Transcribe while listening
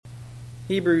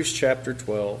Hebrews chapter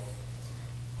 12,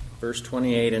 verse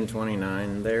 28 and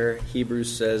 29. There,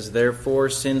 Hebrews says, "Therefore,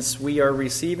 since we are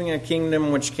receiving a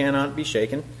kingdom which cannot be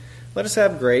shaken, let us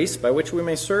have grace by which we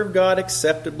may serve God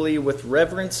acceptably with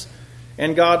reverence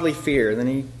and godly fear." And then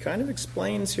he kind of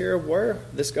explains here where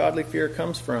this godly fear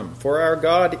comes from. "For our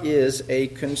God is a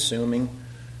consuming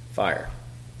fire."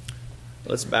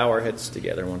 Let's bow our heads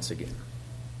together once again.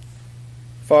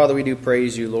 Father, we do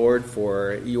praise you, Lord,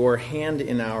 for your hand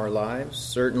in our lives,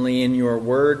 certainly in your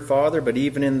word, Father, but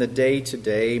even in the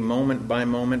day-to-day,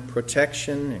 moment-by-moment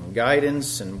protection and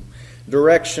guidance and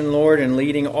direction, Lord, and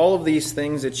leading, all of these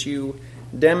things that you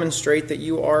demonstrate that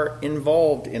you are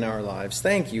involved in our lives.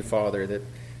 Thank you, Father, that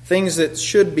things that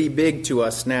should be big to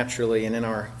us naturally and in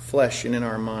our flesh and in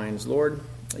our minds, Lord,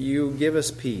 you give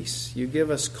us peace, you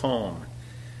give us calm,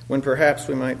 when perhaps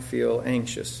we might feel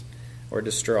anxious or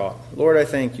distraught. Lord, I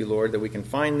thank you, Lord, that we can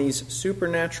find these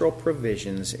supernatural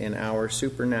provisions in our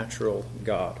supernatural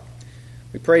God.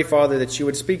 We pray, Father, that you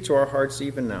would speak to our hearts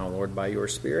even now, Lord, by your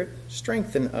Spirit.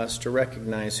 Strengthen us to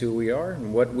recognize who we are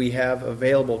and what we have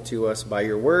available to us by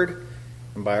your word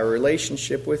and by our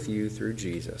relationship with you through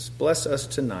Jesus. Bless us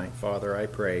tonight, Father, I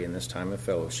pray, in this time of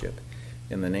fellowship.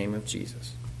 In the name of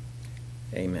Jesus.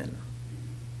 Amen.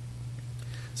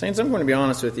 Saints, I'm going to be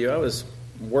honest with you. I was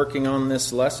working on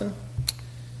this lesson,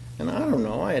 and I don't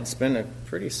know, I had spent a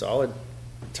pretty solid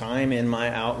time in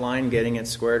my outline getting it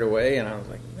squared away, and I was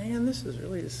like, man, this is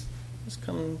really just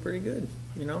coming pretty good.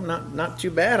 You know, not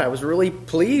too bad. I was really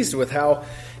pleased with how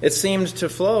it seemed to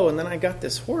flow, and then I got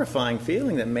this horrifying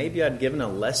feeling that maybe I'd given a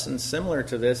lesson similar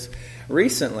to this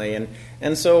recently.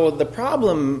 And so the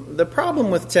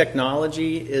problem with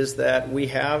technology is that we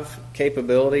have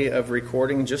capability of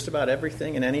recording just about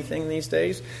everything and anything these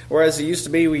days. Whereas it used to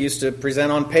be, we used to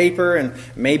present on paper, and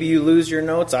maybe you lose your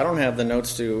notes. I don't have the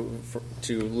notes to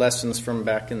lessons from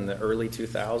back in the early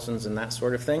 2000s and that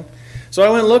sort of thing. So I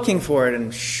went looking for it,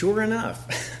 and sure enough,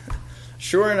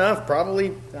 probably,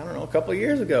 I don't know, a couple of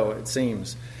years ago, it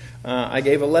seems, I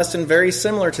gave a lesson very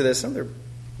similar to this. There are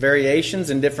variations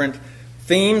and different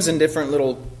themes and different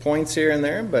little points here and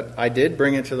there, but I did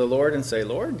bring it to the Lord and say,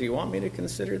 Lord, do you want me to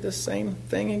consider this same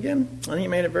thing again? And he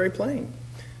made it very plain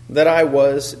that I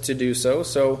was to do so.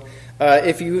 So I'm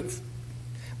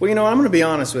going to be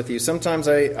honest with you. Sometimes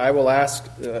I will ask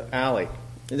Allie,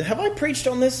 have I preached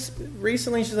on this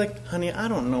recently? She's like, honey, I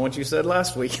don't know what you said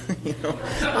last week.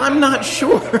 I'm not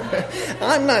sure.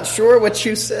 I'm not sure what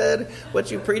you said,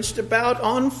 what you preached about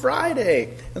on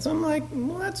Friday. And so I'm like,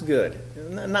 well, that's good.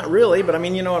 Not really, but I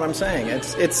mean, you know what I'm saying.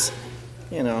 It's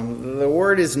the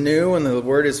word is new and the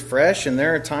word is fresh, and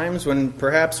there are times when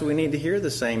perhaps we need to hear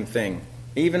the same thing,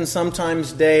 even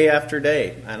sometimes day after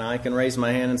day. And I can raise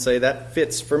my hand and say that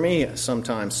fits for me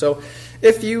sometimes. So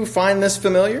if you find this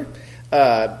familiar,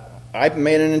 I've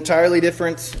made an entirely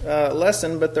different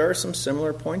lesson, but there are some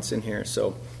similar points in here.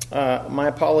 So my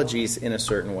apologies in a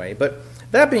certain way. But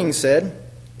that being said,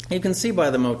 you can see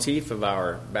by the motif of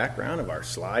our background, of our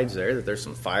slides there, that there's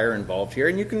some fire involved here.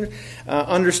 And you can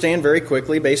understand very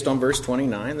quickly, based on verse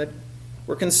 29, that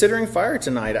we're considering fire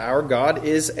tonight. Our God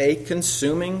is a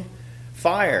consuming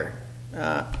fire.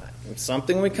 It's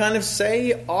something we kind of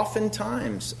say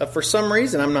oftentimes. For some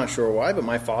reason, I'm not sure why, but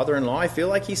my father-in-law, I feel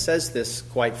like he says this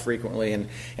quite frequently and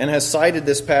has cited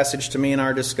this passage to me in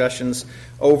our discussions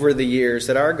over the years,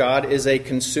 that our God is a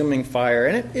consuming fire.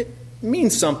 And it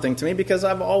means something to me because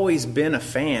I've always been a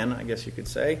fan, I guess you could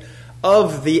say,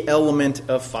 of the element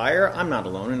of fire. I'm not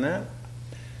alone in that.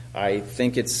 I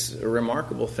think it's a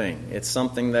remarkable thing. It's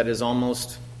something that is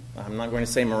almost, I'm not going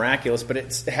to say miraculous, but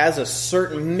it has a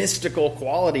certain mystical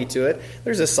quality to it.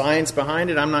 There's a science behind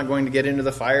it. I'm not going to get into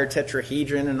the fire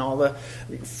tetrahedron and all the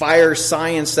fire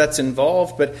science that's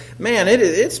involved, but man,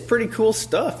 it's pretty cool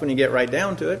stuff when you get right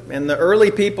down to it. And the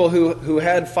early people who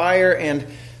had fire and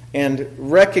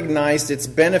recognized its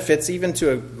benefits even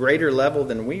to a greater level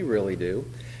than we really do,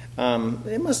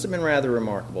 it must have been rather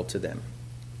remarkable to them.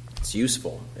 It's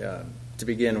useful to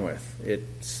begin with.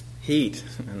 It's heat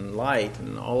and light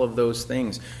and all of those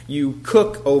things. You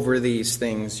cook over these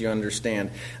things, you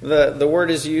understand. The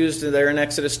word is used there in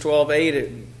Exodus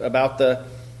 12:8 about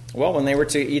when they were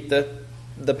to eat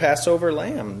the Passover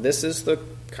lamb. This is the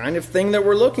kind of thing that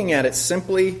we're looking at. It's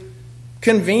simply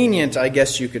convenient, I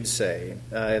guess you could say.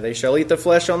 They shall eat the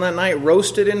flesh on that night,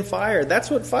 roasted in fire.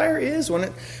 That's what fire is.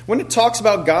 When it talks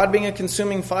about God being a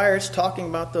consuming fire, it's talking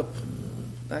about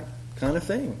that kind of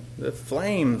thing. The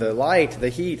flame, the light, the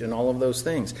heat, and all of those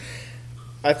things.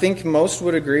 I think most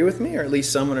would agree with me, or at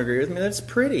least some would agree with me, that it's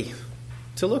pretty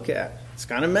to look at. It's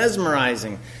kind of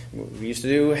mesmerizing. We used to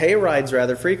do hay rides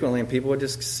rather frequently, and people would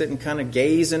just sit and kind of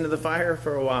gaze into the fire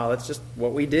for a while. That's just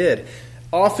what we did.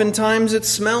 Oftentimes it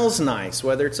smells nice,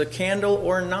 whether it's a candle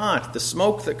or not, the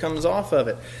smoke that comes off of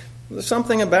it. There's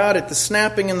something about it, the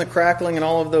snapping and the crackling and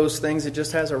all of those things, it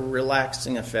just has a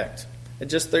relaxing effect. It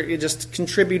just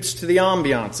contributes to the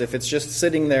ambiance if it's just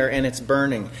sitting there and it's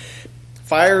burning.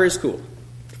 Fire is cool.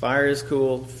 Fire is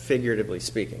cool, figuratively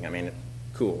speaking. I mean,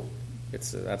 cool.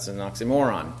 That's an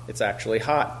oxymoron. It's actually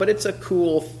hot, but it's a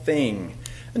cool thing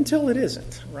until it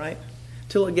isn't, right?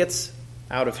 Until it gets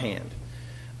out of hand.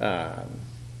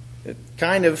 It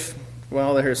kind of,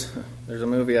 well, there's a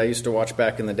movie I used to watch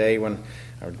back in the day when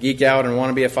I would geek out and want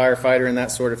to be a firefighter and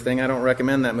that sort of thing. I don't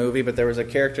recommend that movie, but there was a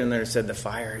character in there that said the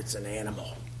fire, it's an animal.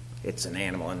 It's an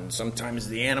animal, and sometimes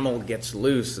the animal gets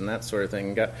loose and that sort of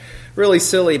thing. It got really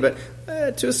silly, but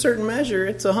to a certain measure,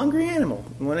 it's a hungry animal.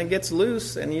 When it gets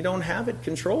loose and you don't have it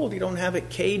controlled, you don't have it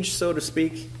caged, so to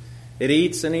speak, it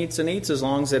eats and eats and eats as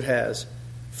long as it has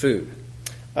food.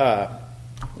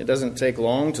 It doesn't take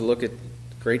long to look at the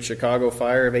Great Chicago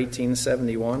Fire of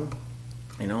 1871.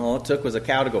 You know, all it took was a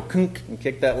cow to go kunk and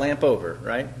kick that lamp over,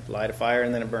 right? Light a fire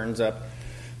and then it burns up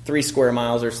 3 square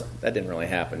miles or something. That didn't really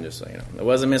happen, just so you know. It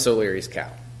wasn't Miss O'Leary's cow.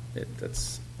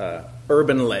 That's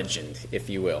urban legend,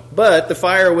 if you will. But the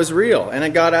fire was real, and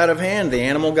it got out of hand. The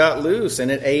animal got loose,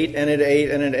 and it ate, and it ate,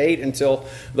 and it ate until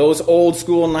those old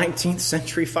school 19th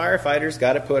century firefighters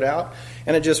got it put out,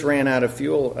 and it just ran out of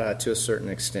fuel to a certain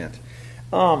extent.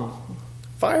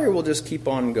 Fire will just keep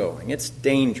on going. It's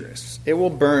dangerous. It will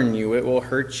burn you. It will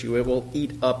hurt you. It will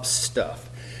eat up stuff.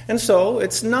 And so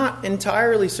it's not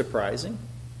entirely surprising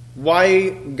why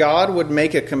God would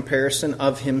make a comparison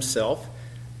of himself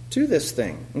to this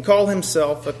thing and call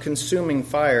himself a consuming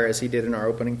fire, as he did in our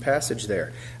opening passage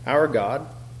there. Our God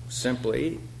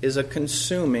simply is a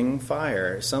consuming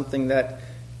fire, something that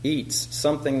eats,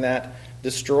 something that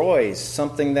destroys,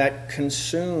 something that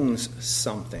consumes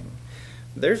something.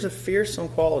 There's a fearsome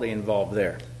quality involved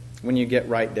there when you get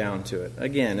right down to it.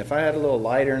 Again, if I had a little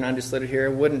lighter and I just lit it here,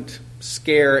 it wouldn't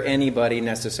scare anybody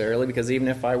necessarily, because even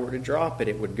if I were to drop it,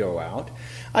 it would go out.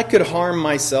 I could harm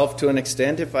myself to an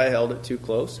extent if I held it too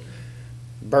close.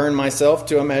 Burn myself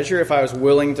to a measure if I was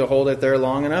willing to hold it there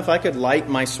long enough. I could light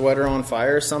my sweater on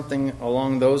fire, something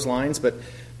along those lines, but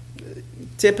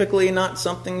typically not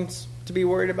something to be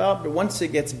worried about. But once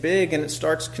it gets big and it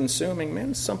starts consuming,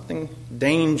 man, it's something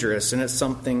dangerous and it's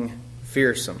something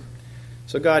fearsome.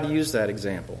 So God used that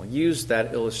example, used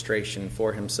that illustration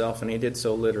for himself, and he did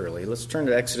so literally. Let's turn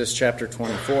to Exodus chapter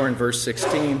 24 and verse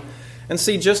 16 and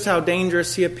see just how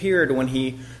dangerous he appeared when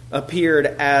he appeared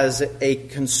as a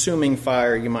consuming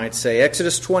fire, you might say.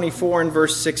 Exodus 24 and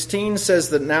verse 16 says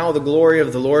that now the glory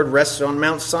of the Lord rested on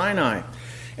Mount Sinai,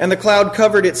 and the cloud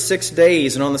covered it 6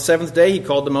 days, and on the 7th day he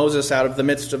called to Moses out of the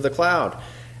midst of the cloud.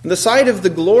 And the sight of the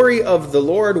glory of the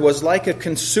Lord was like a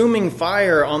consuming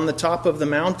fire on the top of the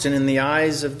mountain in the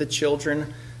eyes of the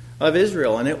children of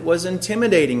Israel. And it was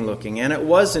intimidating looking, and it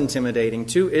was intimidating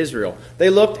to Israel. They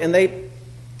looked and a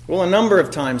number of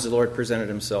times the Lord presented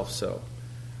himself so.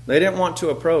 They didn't want to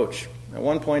approach. At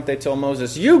one point they told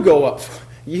Moses, you go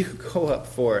up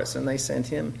for us. And they sent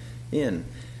him in.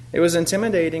 It was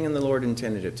intimidating, and the Lord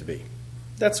intended it to be.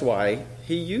 That's why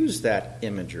he used that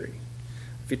imagery.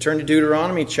 If you turn to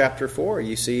Deuteronomy chapter 4,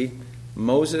 you see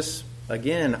Moses,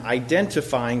 again,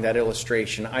 identifying that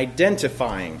illustration,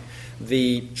 identifying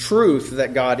the truth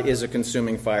that God is a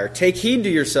consuming fire. Take heed to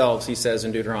yourselves, he says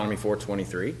in Deuteronomy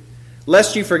 4:23,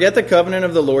 lest you forget the covenant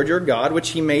of the Lord your God,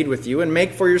 which he made with you, and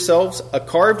make for yourselves a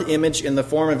carved image in the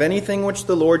form of anything which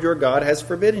the Lord your God has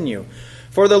forbidden you.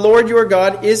 For the Lord your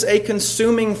God is a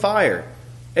consuming fire,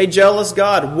 a jealous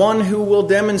God, one who will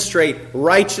demonstrate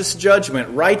righteous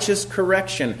judgment, righteous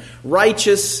correction,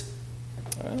 righteous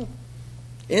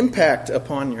impact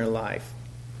upon your life.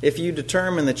 If you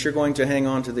determine that you're going to hang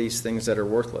on to these things that are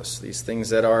worthless, these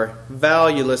things that are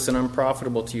valueless and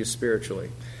unprofitable to you spiritually.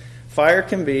 Fire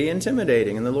can be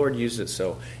intimidating, and the Lord used it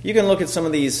so. You can look at some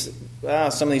of these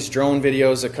drone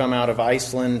videos that come out of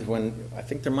Iceland when I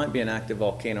think there might be an active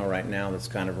volcano right now that's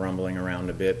kind of rumbling around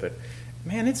a bit, but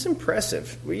man, it's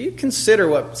impressive. When you consider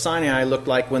what Sinai looked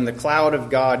like when the cloud of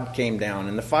God came down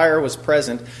and the fire was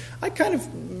present, I kind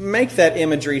of make that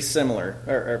imagery similar,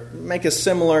 or make a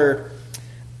similar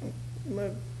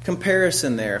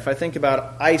comparison there. If I think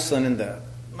about Iceland and the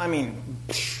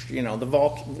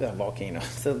volcano.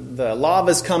 The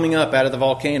lava's coming up out of the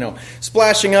volcano,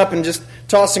 splashing up and just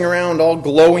tossing around all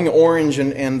glowing orange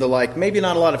and the like. Maybe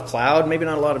not a lot of cloud, maybe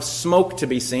not a lot of smoke to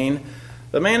be seen.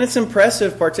 But man, it's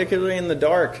impressive, particularly in the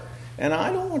dark. And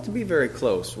I don't want to be very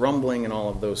close, rumbling and all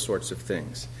of those sorts of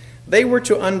things. They were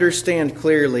to understand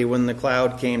clearly when the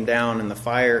cloud came down and the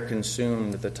fire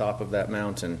consumed the top of that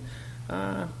mountain.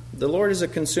 The Lord is a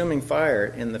consuming fire,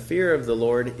 and the fear of the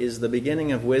Lord is the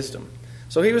beginning of wisdom.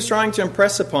 So he was trying to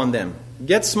impress upon them,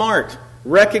 get smart,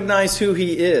 recognize who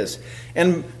he is.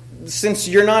 And since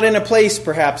you're not in a place,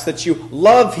 perhaps, that you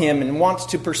love him and want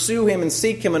to pursue him and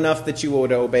seek him enough that you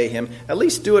would obey him, at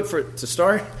least do it to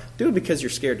start. Do it because you're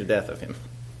scared to death of him.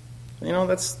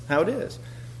 That's how it is.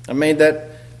 I made that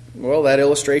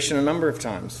illustration a number of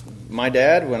times. My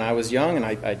dad, when I was young, and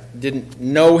I didn't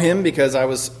know him because I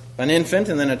was an infant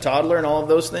and then a toddler and all of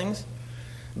those things.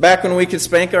 Back when we could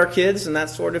spank our kids and that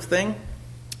sort of thing,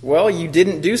 you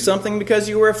didn't do something because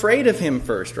you were afraid of him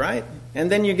first, right?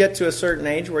 And then you get to a certain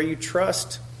age where you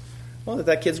trust,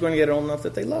 that kid's going to get old enough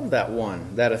that they love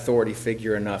that authority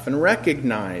figure enough, and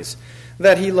recognize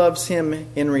that he loves him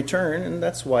in return, and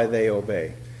that's why they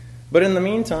obey. But in the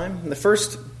meantime, the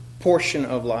first portion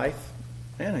of life,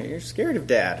 you're scared of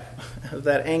Dad, of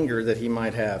that anger that he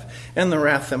might have, and the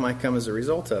wrath that might come as a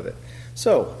result of it.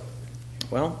 So,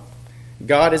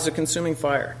 God is a consuming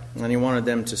fire, and he wanted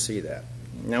them to see that.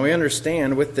 Now we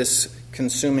understand with this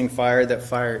consuming fire that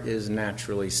fire is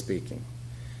naturally speaking.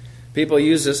 People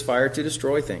use this fire to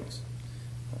destroy things.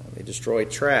 They destroy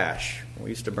trash. We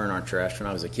used to burn our trash when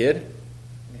I was a kid.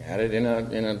 We had it in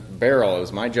a barrel. It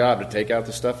was my job to take out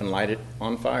the stuff and light it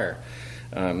on fire.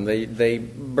 They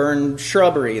burn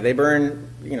shrubbery. They burn,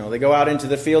 they go out into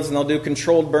the fields and they'll do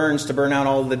controlled burns to burn out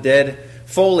all of the dead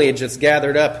foliage that's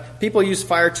gathered up. People use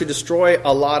fire to destroy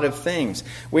a lot of things.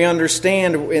 We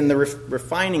understand in the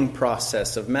refining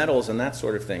process of metals and that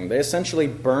sort of thing. They essentially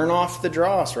burn off the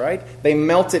dross, right? They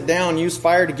melt it down, use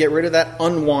fire to get rid of that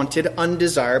unwanted,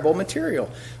 undesirable material.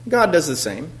 God does the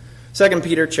same. 2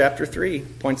 Peter chapter 3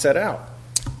 points that out.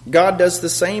 God does the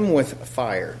same with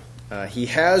fire. He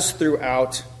has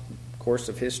throughout the course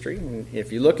of history. And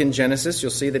if you look in Genesis,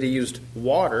 you'll see that he used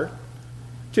water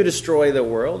to destroy the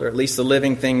world, or at least the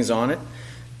living things on it.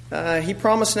 He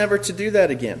promised never to do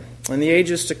that again in the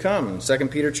ages to come. 2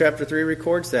 Peter chapter 3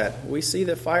 records that. We see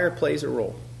that fire plays a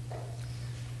role.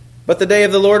 But the day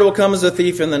of the Lord will come as a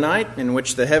thief in the night, in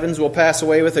which the heavens will pass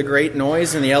away with a great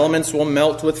noise, and the elements will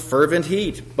melt with fervent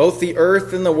heat. Both the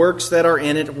earth and the works that are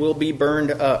in it will be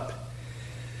burned up.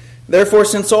 Therefore,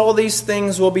 since all these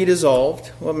things will be dissolved,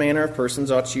 what manner of persons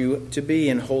ought you to be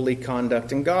in holy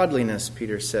conduct and godliness,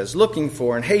 Peter says, looking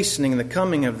for and hastening the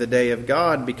coming of the day of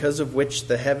God, because of which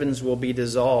the heavens will be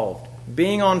dissolved,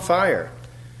 being on fire,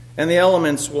 and the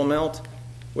elements will melt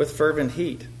with fervent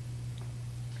heat.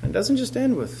 It doesn't just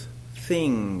end with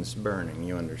things burning,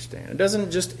 you understand. It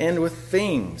doesn't just end with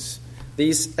things.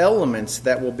 These elements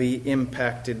that will be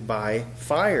impacted by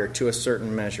fire to a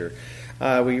certain measure.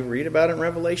 We read about it in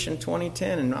Revelation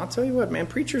 20:10, and I'll tell you what, man,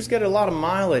 preachers get a lot of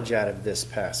mileage out of this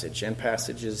passage and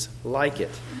passages like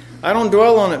it. I don't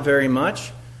dwell on it very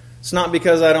much. It's not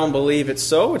because I don't believe it's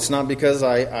so. It's not because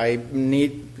I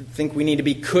think we need to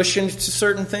be cushioned to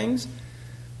certain things.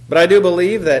 But I do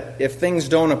believe that if things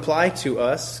don't apply to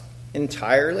us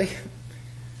entirely,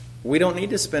 we don't need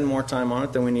to spend more time on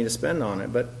it than we need to spend on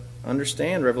it. But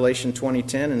understand, Revelation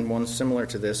 20:10 and one similar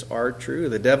to this are true.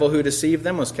 The devil who deceived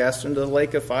them was cast into the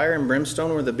lake of fire and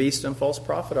brimstone where the beast and false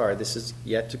prophet are. This is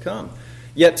yet to come,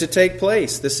 yet to take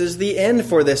place. This is the end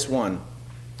for this one.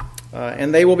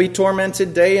 And they will be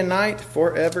tormented day and night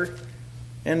forever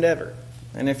and ever.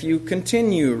 And if you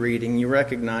continue reading, you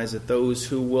recognize that those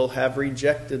who will have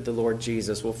rejected the Lord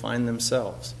Jesus will find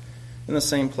themselves in the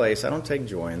same place. I don't take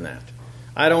joy in that.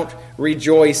 I don't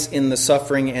rejoice in the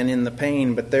suffering and in the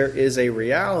pain, but there is a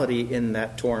reality in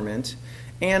that torment,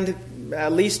 and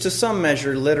at least to some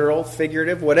measure, literal,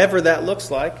 figurative, whatever that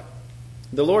looks like,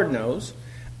 the Lord knows.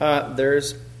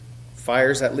 There's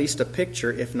fire's at least a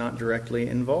picture, if not directly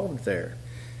involved there.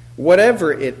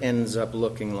 Whatever it ends up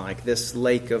looking like, this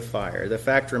lake of fire, the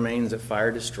fact remains that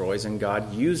fire destroys, and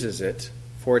God uses it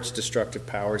for its destructive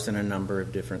powers in a number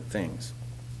of different things.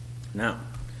 Now,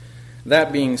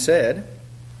 that being said,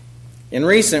 in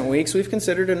recent weeks, we've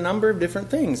considered a number of different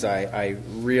things. I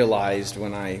realized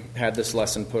when I had this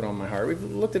lesson put on my heart. We've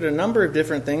looked at a number of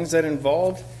different things that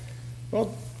involved,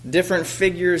 different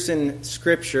figures in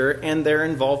Scripture and their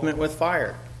involvement with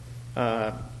fire.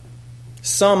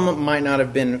 Some might not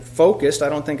have been focused. I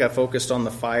don't think I focused on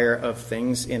the fire of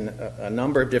things in a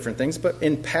number of different things, but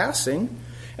in passing,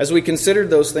 as we considered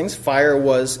those things, fire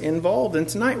was involved. And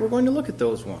tonight we're going to look at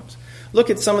those ones. Look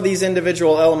at some of these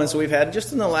individual elements we've had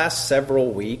just in the last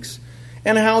several weeks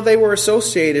and how they were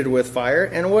associated with fire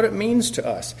and what it means to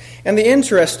us. And the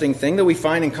interesting thing that we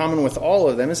find in common with all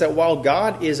of them is that while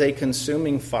God is a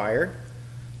consuming fire,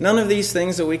 None of these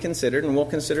things that we considered and will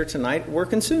consider tonight were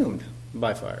consumed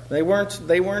by fire. They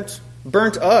weren't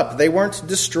burnt up. They weren't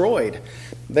destroyed.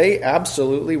 They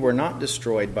absolutely were not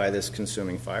destroyed by this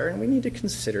consuming fire, and we need to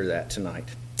consider that tonight.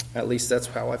 At least that's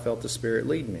how I felt the Spirit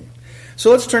lead me. So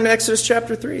let's turn to Exodus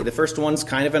chapter 3. The first one's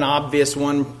kind of an obvious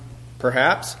one,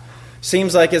 perhaps.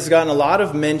 Seems like it's gotten a lot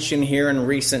of mention here in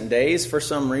recent days for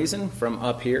some reason from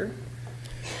up here.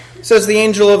 It says, the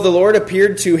angel of the Lord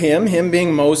appeared to him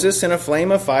being Moses, in a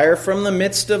flame of fire from the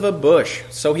midst of a bush.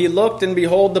 So he looked, and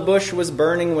behold, the bush was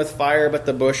burning with fire, but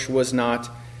the bush was not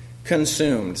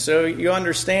consumed. So you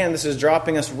understand this is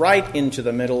dropping us right into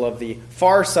the middle of the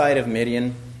far side of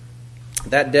Midian,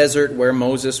 that desert where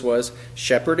Moses was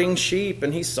shepherding sheep,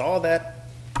 and he saw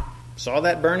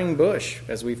that burning bush,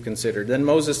 as we've considered. Then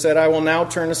Moses said, I will now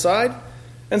turn aside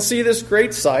and see this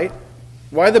great sight,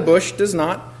 why the bush does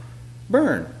not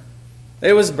burn.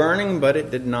 It was burning, but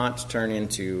it did not turn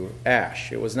into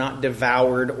ash. It was not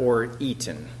devoured or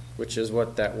eaten, which is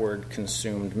what that word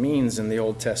consumed means in the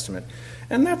Old Testament.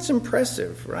 And that's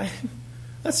impressive, right?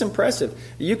 That's impressive.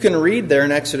 You can read there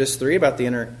in Exodus 3 about the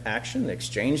interaction, the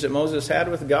exchange that Moses had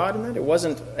with God, and that it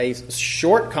wasn't a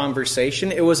short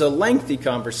conversation. It was a lengthy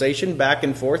conversation back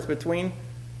and forth between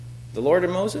the Lord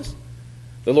and Moses.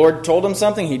 The Lord told him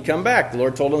something, he'd come back. The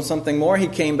Lord told him something more, he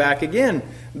came back again.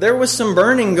 There was some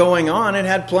burning going on. It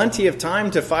had plenty of time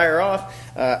to fire off.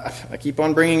 I keep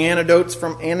on bringing anecdotes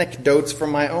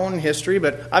from my own history,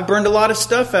 but I've burned a lot of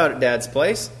stuff out at Dad's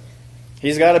place.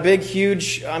 He's got a big,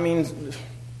 huge,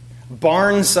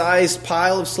 barn-sized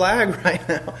pile of slag right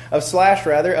now,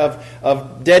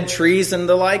 of dead trees and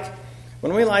the like.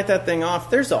 When we light that thing off,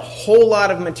 there's a whole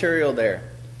lot of material there.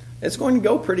 It's going to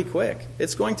go pretty quick.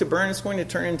 It's going to burn. It's going to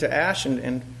turn into ash,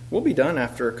 and we'll be done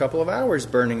after a couple of hours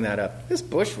burning that up. This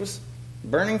bush was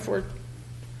burning for,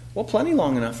 plenty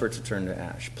long enough for it to turn to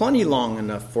ash. Plenty long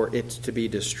enough for it to be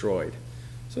destroyed.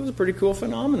 So it was a pretty cool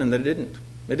phenomenon that it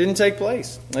didn't take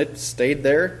place. It stayed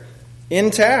there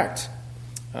intact.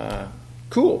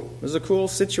 Cool. It was a cool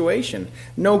situation.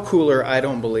 No cooler, I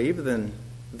don't believe, than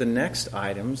the next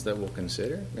items that we'll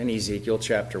consider in Ezekiel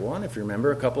chapter 1, if you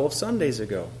remember a couple of Sundays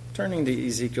ago. Turning to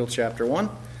Ezekiel chapter 1,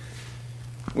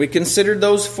 we considered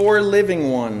those 4 living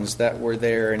ones that were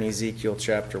there in Ezekiel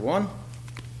chapter 1.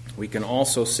 We can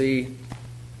also see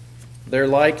their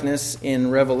likeness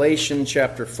in Revelation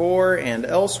chapter 4 and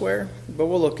elsewhere, but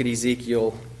we'll look at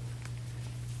Ezekiel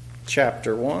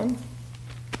chapter 1.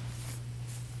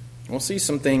 We'll see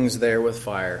some things there with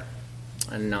fire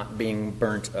and not being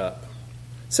burnt up.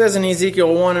 It says in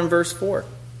Ezekiel 1 and verse 4,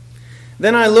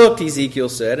 Then I looked, Ezekiel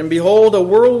said, and behold, a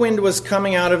whirlwind was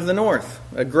coming out of the north,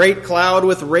 a great cloud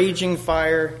with raging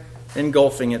fire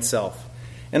engulfing itself.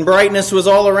 And brightness was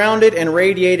all around it, and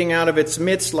radiating out of its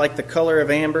midst like the color of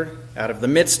amber, out of the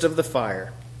midst of the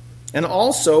fire. And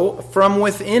also from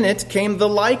within it came the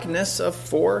likeness of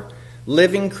 4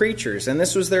 living creatures. And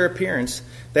this was their appearance.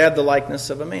 They had the likeness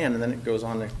of a man. And then it goes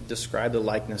on to describe the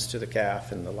likeness to the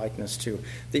calf and the likeness to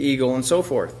the eagle and so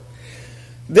forth.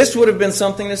 This would have been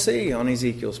something to see on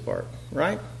Ezekiel's part,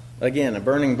 right? Again, a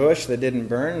burning bush that didn't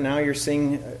burn. Now you're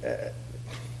seeing,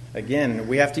 again,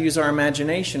 we have to use our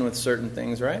imagination with certain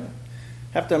things, right?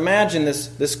 Have to imagine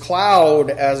this cloud,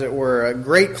 as it were, a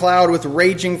great cloud with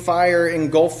raging fire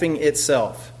engulfing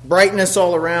itself. Brightness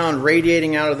all around,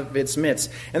 radiating out of its midst.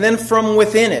 And then from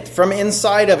within it, from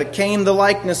inside of it, came the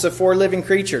likeness of 4 living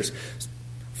creatures.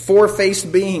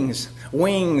 4-faced beings,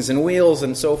 wings and wheels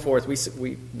and so forth.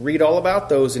 We read all about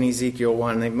those in Ezekiel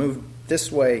 1. They moved this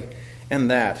way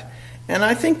and that. And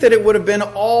I think that it would have been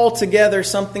altogether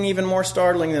something even more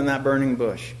startling than that burning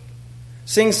bush.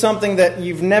 Seeing something that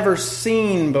you've never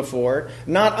seen before,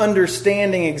 not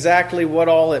understanding exactly what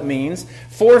all it means.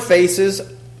 4 faces,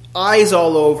 eyes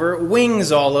all over,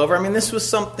 wings all over. I mean, this was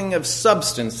something of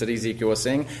substance that Ezekiel was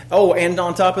saying. Oh, and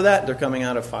on top of that, they're coming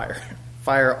out of fire.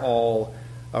 Fire all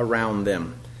around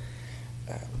them.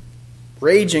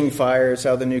 Raging fire is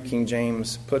how the New King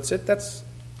James puts it.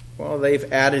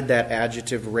 They've added that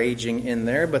adjective raging in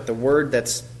there, but the word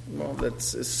that's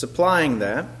supplying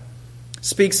that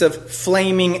speaks of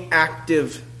flaming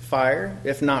active fire,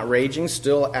 if not raging,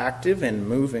 still active and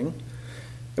moving.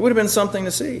 It would have been something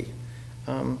to see.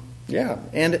 And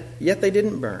yet they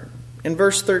didn't burn. In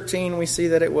verse 13, we see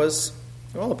that it was,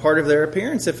 a part of their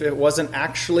appearance, if it wasn't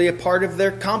actually a part of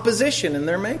their composition and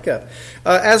their makeup.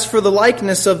 As for the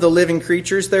likeness of the living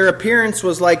creatures, their appearance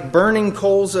was like burning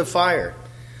coals of fire,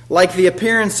 like the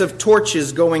appearance of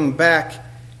torches going back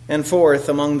and forth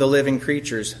among the living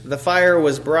creatures. The fire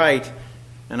was bright,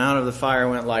 and out of the fire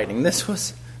went lightning. This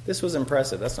was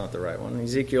impressive. That's not the right one.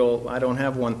 Ezekiel, I don't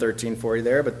have 1:13 for you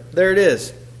there, but there it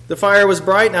is. The fire was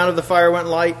bright, and out of the fire went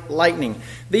lightning.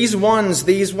 These ones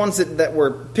that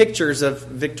were pictures of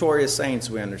victorious saints,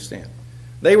 we understand.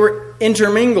 They were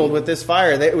intermingled with this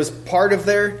fire. It was part of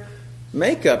their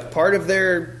makeup, part of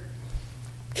their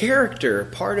character,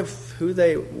 part of who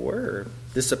they were.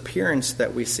 This appearance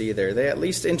that we see there. They at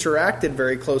least interacted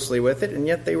very closely with it, and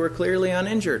yet they were clearly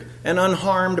uninjured and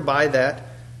unharmed by that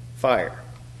fire.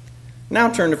 Now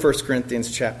turn to 1 Corinthians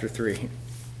chapter 3.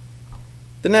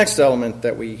 The next element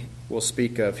that we will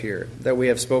speak of here, that we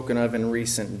have spoken of in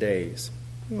recent days,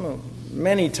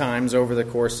 many times over the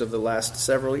course of the last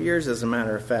several years, as a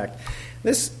matter of fact.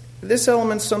 This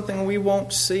element is something we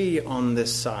won't see on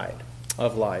this side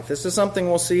of life. This is something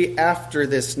we'll see after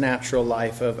this natural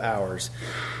life of ours.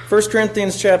 1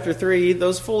 Corinthians chapter 3,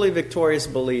 those fully victorious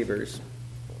believers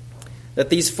that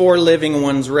these four living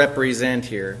ones represent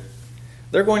here,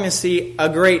 they're going to see a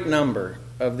great number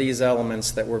of these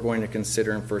elements that we're going to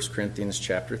consider in 1 Corinthians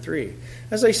chapter 3.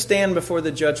 As they stand before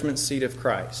the judgment seat of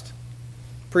Christ,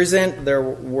 present their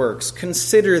works,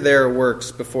 consider their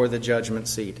works before the judgment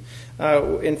seat.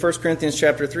 In 1 Corinthians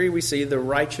chapter 3, we see the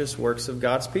righteous works of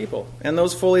God's people. And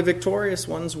those fully victorious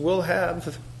ones will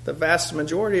have the vast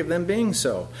majority of them being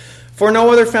so. For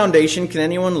no other foundation can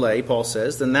anyone lay, Paul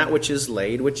says, than that which is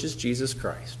laid, which is Jesus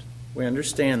Christ. We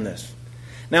understand this.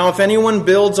 Now, if anyone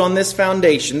builds on this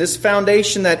foundation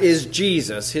that is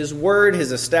Jesus, His Word,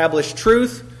 His established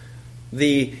truth,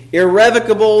 the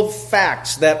irrevocable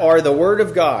facts that are the Word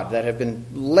of God that have been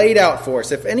laid out for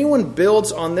us, if anyone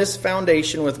builds on this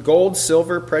foundation with gold,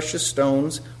 silver, precious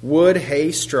stones, wood,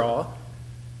 hay, straw,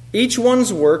 each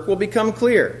one's work will become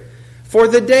clear. For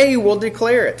the day will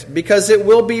declare it, because it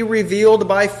will be revealed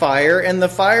by fire, and the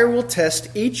fire will test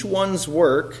each one's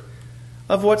work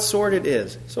of what sort it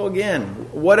is. So again,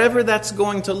 whatever that's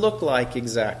going to look like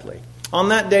exactly, on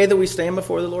that day that we stand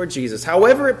before the Lord Jesus,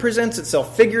 however it presents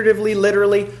itself, figuratively,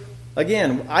 literally,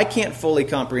 again, I can't fully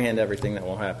comprehend everything that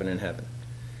will happen in heaven.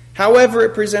 However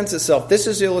it presents itself, this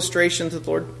is the illustration that the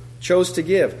Lord chose to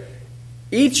give.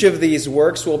 Each of these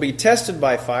works will be tested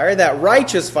by fire, that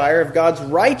righteous fire of God's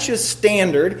righteous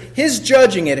standard, His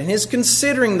judging it and His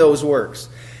considering those works.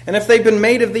 And if they've been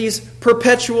made of these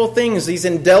perpetual things, these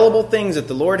indelible things that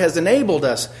the Lord has enabled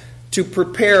us to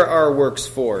prepare our works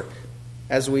for,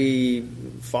 as we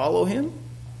follow Him,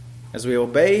 as we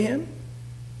obey Him,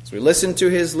 as we listen to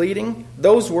His leading,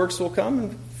 those works will come,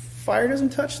 and fire doesn't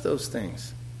touch those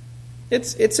things.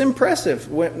 It's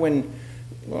impressive when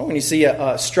you see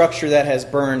a structure that has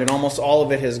burned and almost all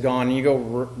of it has gone, and you go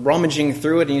rummaging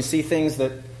through it and you see things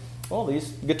that, these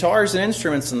guitars and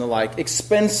instruments and the like,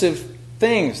 expensive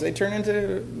things, they turn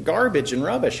into garbage and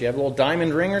rubbish. You have a little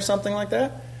diamond ring or something like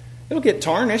that, it'll get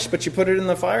tarnished, but you put it in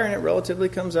the fire and it relatively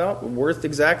comes out worth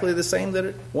exactly the same that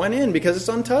it went in, because it's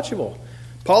untouchable.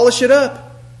 Polish it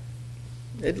up.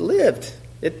 It lived.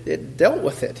 It dealt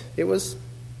with it.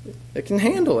 It can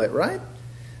handle it, right?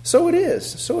 So it is.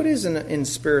 So it is in a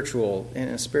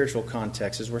spiritual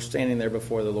context as we're standing there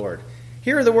before the Lord.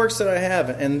 Here are the works that I have,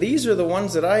 and these are the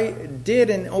ones that I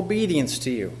did in obedience to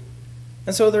you.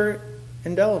 And so they're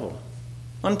indelible,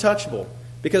 untouchable,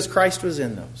 because Christ was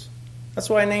in those. That's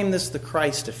why I named this the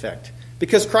Christ effect,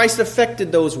 because Christ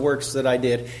affected those works that I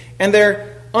did, and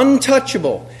they're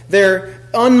untouchable, they're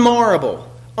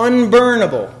unmarrable,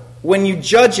 unburnable. When you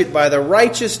judge it by the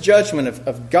righteous judgment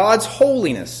of God's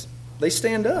holiness, they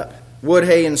stand up. Wood,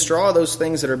 hay, and straw, those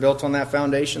things that are built on that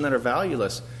foundation that are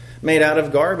valueless, made out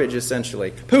of garbage essentially,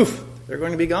 poof, they're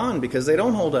going to be gone because they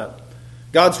don't hold up.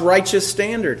 God's righteous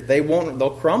standard, they'll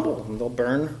crumble and they'll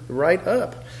burn right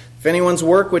up. If anyone's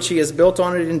work which he has built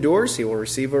on it endures, he will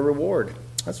receive a reward.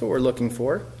 That's what we're looking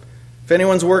for. If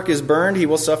anyone's work is burned, he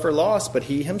will suffer loss, but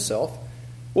he himself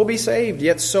will be saved,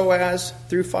 yet so as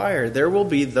through fire. There will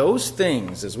be those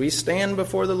things as we stand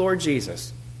before the Lord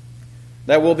Jesus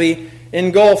that will be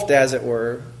engulfed, as it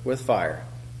were, with fire.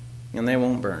 And they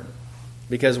won't burn,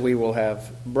 because we will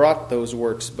have brought those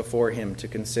works before Him to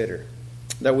consider,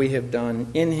 that we have done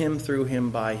in Him, through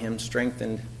Him, by Him,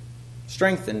 strengthened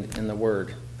in the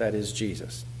Word, that is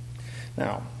Jesus.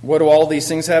 Now, what do all these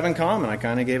things have in common? I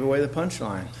kind of gave away the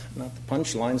punchline. Not the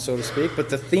punchline, so to speak,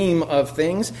 but the theme of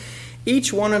things.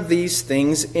 Each one of these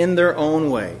things in their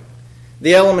own way.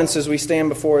 The elements as we stand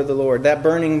before the Lord, that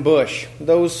burning bush,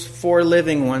 those four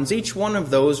living ones, each one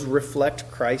of those reflect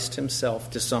Christ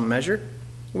Himself to some measure.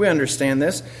 We understand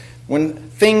this. When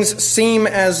things seem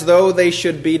as though they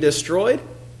should be destroyed,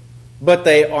 but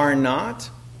they are not,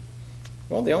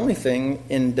 well, the only thing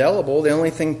indelible, the only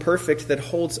thing perfect that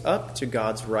holds up to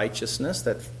God's righteousness,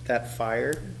 that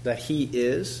fire that He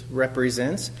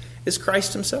represents, is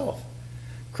Christ Himself.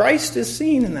 Christ is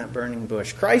seen in that burning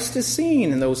bush. Christ is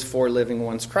seen in those four living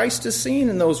ones. Christ is seen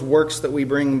in those works that we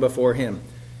bring before Him.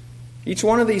 Each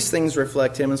one of these things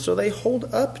reflect Him, and so they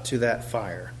hold up to that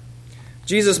fire.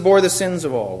 Jesus bore the sins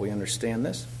of all. We understand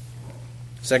this.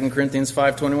 2 Corinthians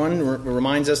 5:21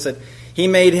 reminds us that He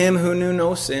made Him who knew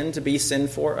no sin to be sin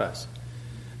for us.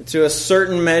 To a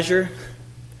certain measure,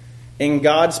 in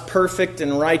God's perfect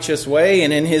and righteous way,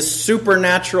 and in His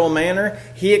supernatural manner,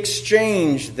 He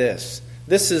exchanged this.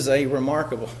 This is a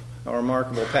remarkable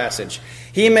passage.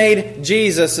 He made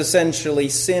Jesus essentially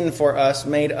sin for us,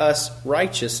 made us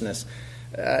righteousness.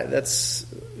 That's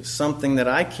something that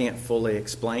I can't fully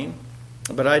explain,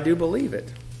 but I do believe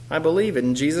it. I believe it.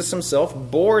 And Jesus Himself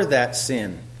bore that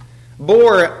sin,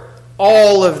 bore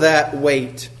all of that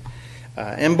weight,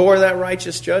 and bore that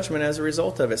righteous judgment as a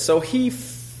result of it. So He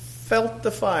felt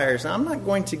the fires. Now, I'm not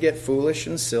going to get foolish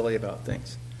and silly about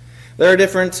things. There are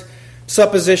different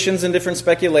suppositions and different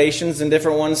speculations, and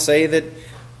different ones say that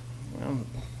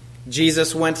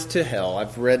Jesus went to hell.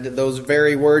 I've read those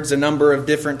very words a number of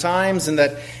different times, and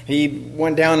that He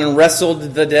went down and wrestled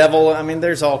the devil. I mean,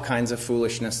 there's all kinds of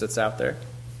foolishness that's out there.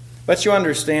 But you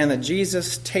understand that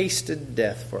Jesus tasted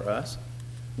death for us.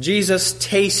 Jesus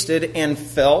tasted and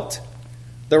felt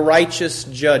the righteous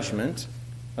judgment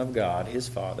of God, His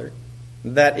Father,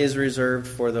 that is reserved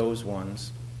for those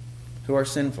ones who are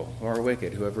sinful, who are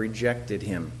wicked, who have rejected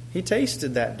Him. He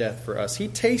tasted that death for us. He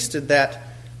tasted that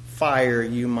fire,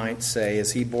 you might say,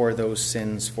 as He bore those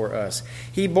sins for us.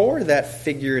 He bore that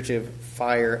figurative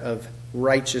fire of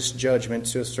righteous judgment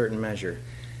to a certain measure.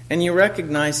 And you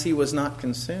recognize He was not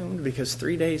consumed, because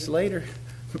 3 days later,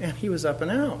 man, He was up and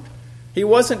out. He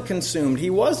wasn't consumed. He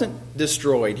wasn't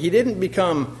destroyed. He didn't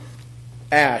become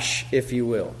ash, if you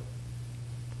will.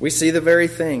 We see the very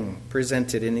thing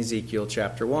presented in Ezekiel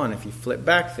chapter 1. If you flip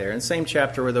back there, in the same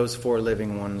chapter where those four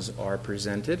living ones are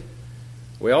presented,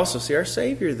 we also see our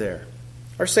Savior there.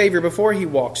 Our Savior before He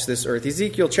walks this earth.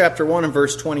 Ezekiel chapter 1 and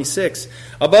verse 26.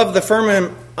 Above the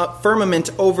firmament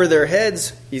over their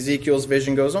heads, Ezekiel's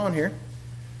vision goes on here,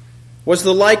 was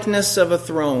the likeness of a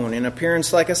throne, in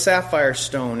appearance like a sapphire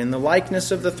stone. In the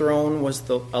likeness of the throne was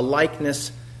a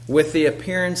likeness with the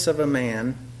appearance of a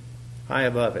man high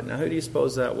above it. Now, who do you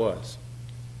suppose that was?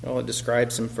 Well, it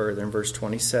describes Him further in verse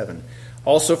 27.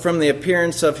 Also from the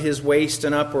appearance of His waist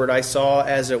and upward I saw,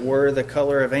 as it were, the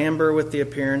color of amber with the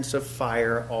appearance of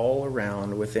fire all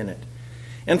around within it.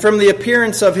 And from the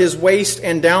appearance of His waist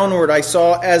and downward I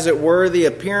saw, as it were, the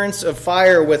appearance of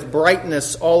fire with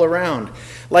brightness all around.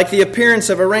 Like the appearance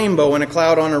of a rainbow in a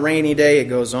cloud on a rainy day, it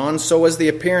goes on, so was the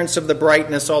appearance of the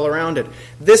brightness all around it.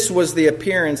 This was the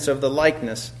appearance of the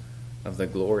likeness of the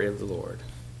glory of the Lord.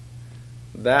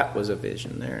 That was a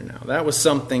vision there now. That was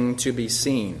something to be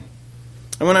seen.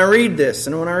 And when I read this,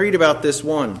 and when I read about this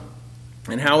one,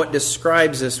 and how it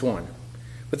describes this one,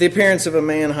 with the appearance of a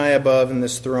man high above in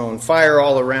this throne, fire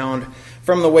all around,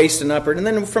 from the waist and upward, and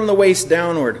then from the waist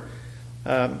downward,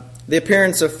 the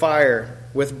appearance of fire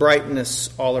with brightness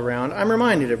all around, I'm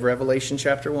reminded of Revelation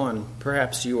chapter 1.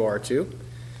 Perhaps you are too.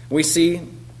 We see,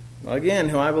 again,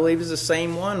 who I believe is the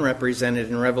same one represented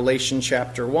in Revelation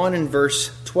chapter 1 and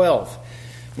verse 12.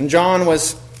 When John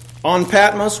was on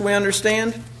Patmos, we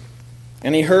understand,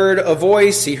 and he heard a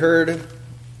voice, he heard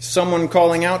someone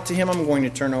calling out to him. I'm going to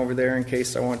turn over there in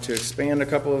case I want to expand a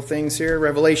couple of things here.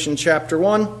 Revelation chapter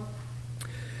 1.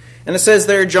 And it says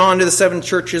there, John to the 7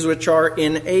 churches which are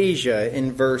in Asia,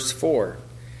 in verse 4.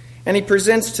 And he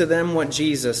presents to them what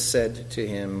Jesus said to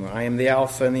him. I am the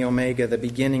Alpha and the Omega, the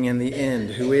beginning and the end,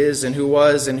 who is and who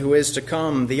was and who is to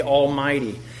come, the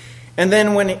Almighty. And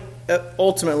then when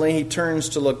ultimately he turns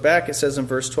to look back, it says in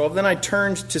verse 12, Then I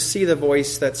turned to see the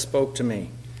voice that spoke to me.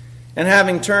 And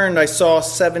having turned, I saw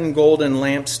 7 golden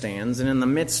lampstands, and in the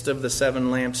midst of the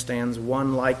 7 lampstands,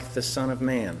 one like the Son of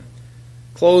Man,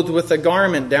 clothed with a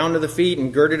garment down to the feet,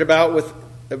 and girded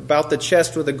about the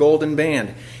chest with a golden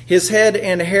band. His head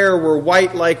and hair were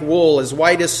white like wool, as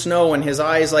white as snow, and his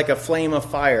eyes like a flame of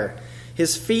fire.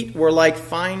 His feet were like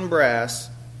fine brass,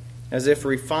 as if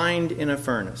refined in a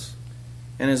furnace,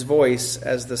 and his voice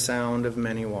as the sound of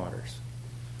many waters.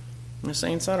 Now,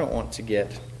 saints, I don't want to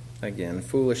get, again,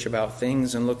 foolish about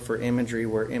things and look for imagery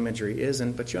where imagery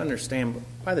isn't, but you understand,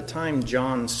 by the time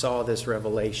John saw this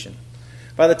revelation,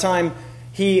 by the time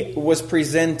he was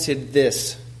presented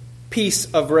this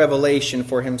piece of revelation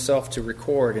for himself to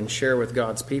record and share with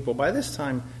God's people, by this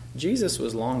time, Jesus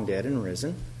was long dead and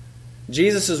risen.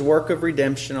 Jesus' work of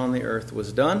redemption on the earth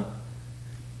was done.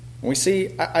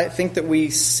 I think that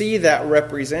we see that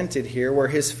represented here, where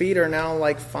his feet are now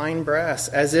like fine brass,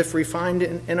 as if refined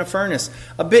in a furnace.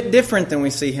 A bit different than we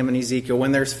see him in Ezekiel,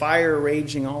 when there's fire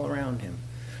raging all around him.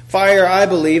 Fire, I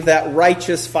believe, that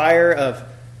righteous fire of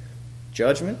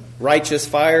judgment, righteous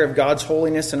fire of God's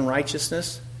holiness and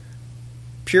righteousness.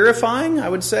 Purifying, I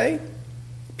would say.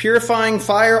 Purifying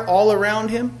fire all around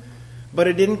him, but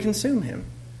it didn't consume him.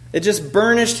 It just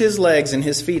burnished his legs and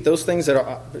his feet. Those things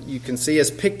that you can see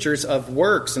as pictures of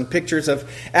works and pictures of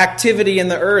activity in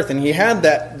the earth. And he had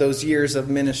those years of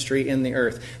ministry in the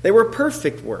earth. They were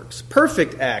perfect works,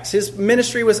 perfect acts. His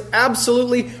ministry was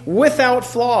absolutely without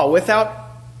flaw, without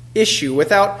issue,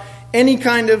 without any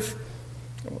kind of...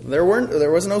 There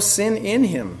was no sin in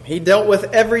him. He dealt with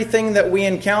everything that we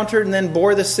encountered and then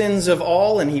bore the sins of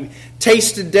all, and he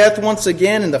tasted death once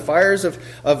again in the fires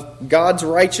of God's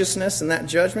righteousness and that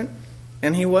judgment.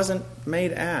 And he wasn't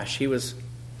made ash. He was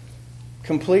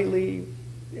completely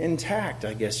intact,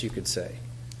 I guess you could say.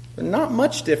 But not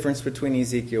much difference between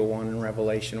Ezekiel 1 and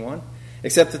Revelation 1,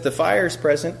 except that the fire is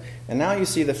present, and now you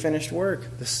see the finished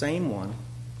work, the same one,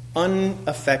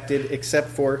 unaffected except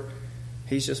for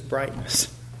he's just brightness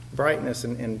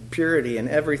and purity and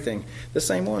everything. The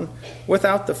same one,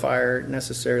 without the fire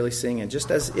necessarily seeing it,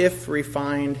 just as if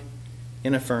refined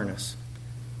in a furnace.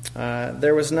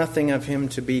 There was nothing of him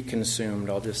to be consumed,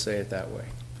 I'll just say it that way.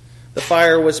 The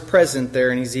fire was present there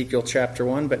in Ezekiel chapter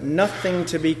 1, but nothing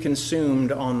to be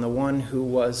consumed on the one who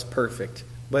was perfect.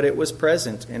 But it was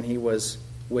present, and he was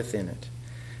within it.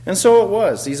 And so it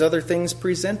was. These other things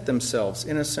present themselves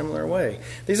in a similar way.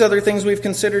 These other things we've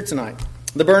considered tonight.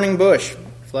 The burning bush,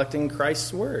 reflecting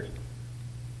Christ's word.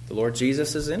 The Lord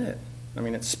Jesus is in it. I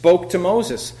mean, it spoke to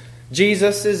Moses.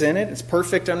 Jesus is in it. It's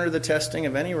perfect under the testing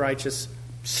of any righteous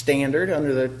standard,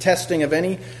 under the testing of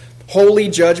any holy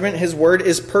judgment. His word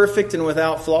is perfect and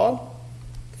without flaw.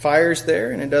 Fire's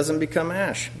there, and it doesn't become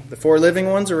ash. The four living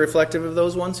ones are reflective of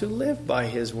those ones who live by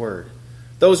his word.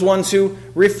 Those ones who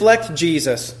reflect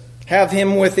Jesus, have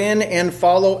him within and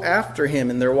follow after him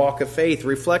in their walk of faith,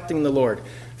 reflecting the Lord.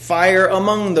 Fire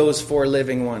among those four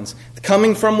living ones,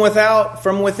 coming from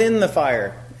within the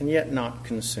fire, and yet not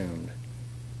consumed.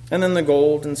 And then the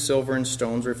gold and silver and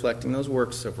stones reflecting those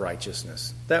works of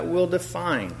righteousness that will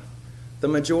define the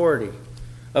majority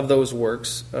of those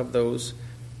works, of those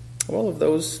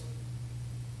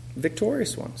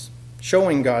victorious ones,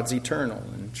 showing God's eternal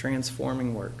and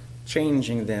transforming work,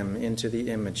 changing them into the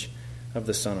image of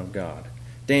the Son of God.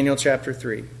 Daniel chapter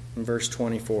 3, verse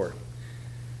 24.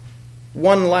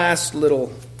 One last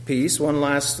little piece, one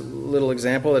last little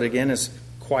example that again is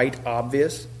quite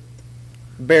obvious,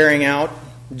 bearing out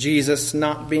Jesus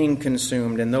not being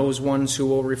consumed and those ones who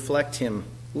will reflect him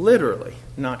literally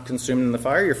not consumed in the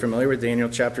fire. You're familiar with Daniel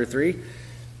chapter 3.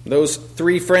 Those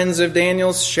three friends of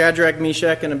Daniel's, Shadrach,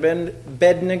 Meshach, and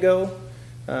Abednego,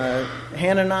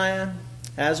 Hananiah,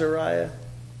 Azariah,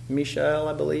 Mishael,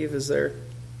 I believe, is their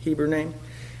Hebrew name.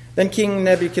 Then King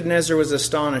Nebuchadnezzar was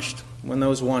astonished when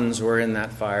those ones were in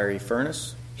that fiery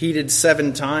furnace, heated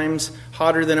 7 times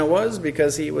hotter than it was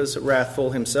because he was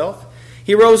wrathful himself.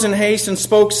 He rose in haste and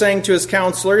spoke, saying to his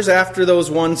counselors, after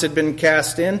those ones had been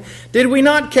cast in, "Did we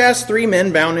not cast 3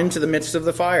 men bound into the midst of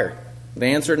the fire?"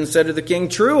 They answered and said to the king,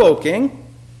 "True, O king."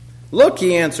 "Look,"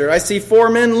 he answered, "I see 4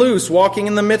 men loose, walking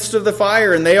in the midst of the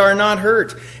fire, and they are not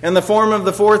hurt. And the form of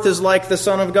the 4th is like the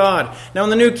Son of God." Now in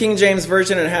the New King James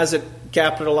Version, it has it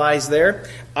capitalized there.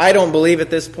 I don't believe at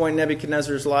this point in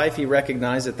Nebuchadnezzar's life he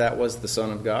recognized that was the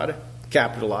Son of God.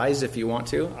 Capitalized if you want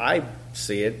to. I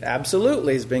see it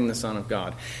absolutely as being the Son of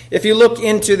God. If you look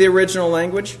into the original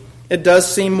language, it does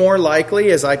seem more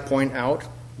likely, as I point out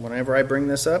whenever I bring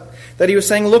this up, that he was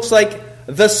saying looks like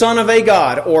the Son of a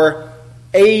God, or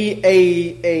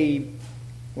a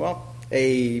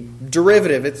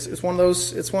derivative. It's one of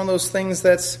those things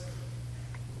that's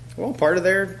part of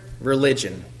their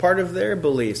religion, part of their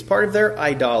beliefs, part of their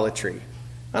idolatry.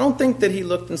 I don't think that he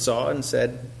looked and saw and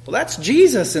said, "Well, that's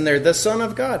Jesus in there, the Son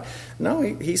of God." No,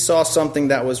 he saw something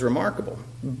that was remarkable.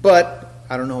 But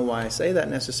I don't know why I say that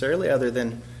necessarily, other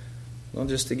than,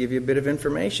 just to give you a bit of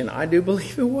information. I do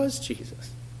believe it was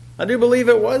Jesus. I do believe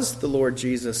it was the Lord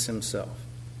Jesus himself.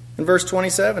 In verse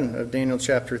 27 of Daniel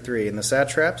chapter 3, "And the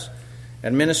satraps,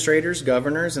 administrators,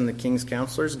 governors, and the king's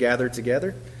counselors gathered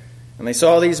together, and they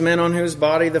saw these men on whose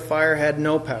body the fire had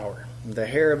no power. The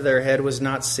hair of their head was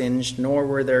not singed, nor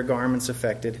were their garments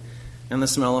affected, and the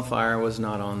smell of fire was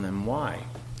not on them." Why?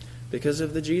 Because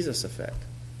of the Jesus effect.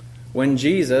 When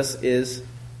Jesus is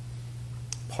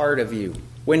part of you,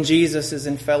 when Jesus is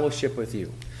in fellowship with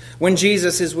you, when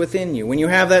Jesus is within you, when you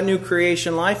have that new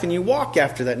creation life and you walk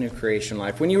after that new creation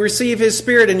life, when you receive his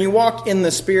Spirit and you walk in the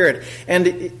Spirit,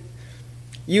 and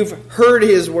you've heard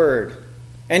his word,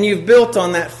 And you've built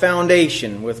on that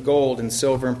foundation with gold and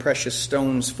silver and precious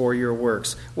stones for your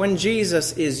works. When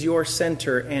Jesus is your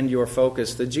center and your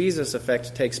focus, the Jesus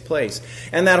effect takes place.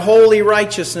 And that holy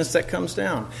righteousness that comes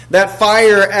down, that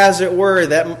fire, as it were,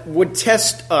 that would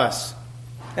test us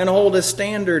and hold a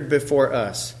standard before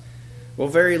us, well,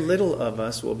 very little of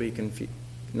us will be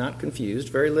not confused,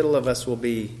 very little of us will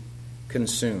be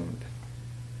consumed.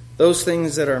 Those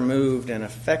things that are moved and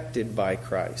affected by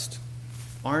Christ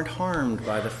aren't harmed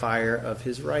by the fire of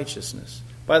his righteousness,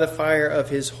 by the fire of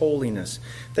his holiness.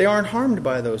 They aren't harmed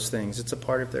by those things. It's a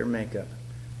part of their makeup.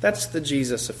 That's the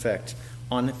Jesus effect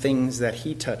on things that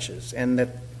he touches and that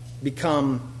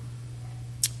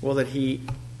that he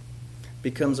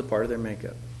becomes a part of their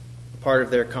makeup, a part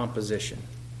of their composition.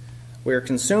 We are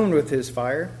consumed with his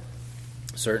fire.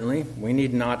 Certainly, we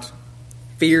need not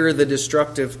fear the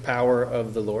destructive power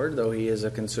of the Lord, though he is a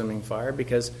consuming fire,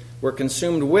 because we're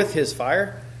consumed with his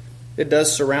fire. It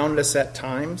does surround us at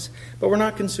times, but we're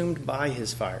not consumed by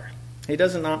his fire. He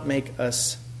does not make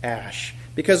us ash,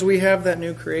 because we have that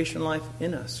new creation life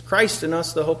in us. Christ in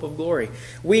us, the hope of glory.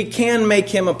 We can make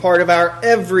him a part of our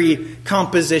every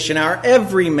composition, our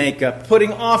every makeup,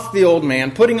 putting off the old man,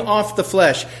 putting off the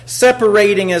flesh,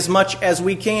 separating as much as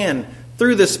we can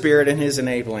through the Spirit and his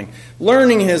enabling,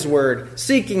 learning his word,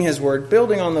 seeking his word,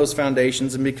 building on those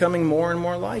foundations and becoming more and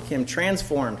more like him,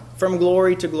 transformed from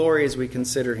glory to glory as we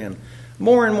consider him,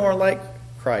 more and more like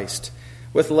Christ,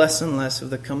 with less and less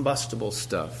of the combustible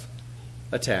stuff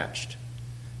attached.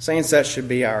 Saints, that should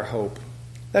be our hope.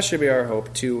 That should be our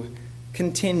hope, to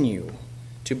continue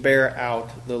to bear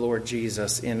out the Lord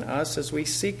Jesus in us as we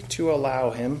seek to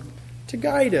allow him to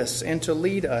guide us and to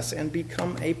lead us and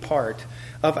become a part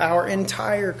of our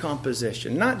entire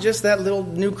composition. Not just that little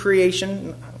new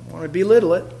creation, I don't want to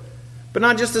belittle it, but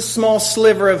not just a small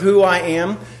sliver of who I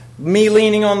am, me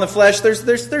leaning on the flesh.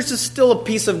 There's still a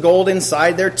piece of gold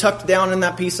inside there, tucked down in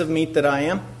that piece of meat that I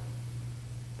am.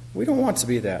 We don't want to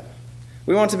be that.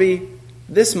 We want to be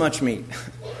this much meat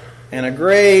and a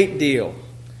great deal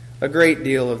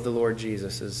of the Lord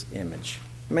Jesus' image.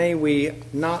 May we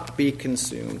not be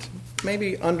consumed.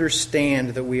 Maybe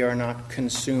understand that we are not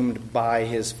consumed by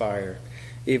his fire,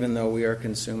 even though we are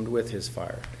consumed with his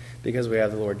fire, because we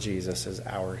have the Lord Jesus as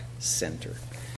our center.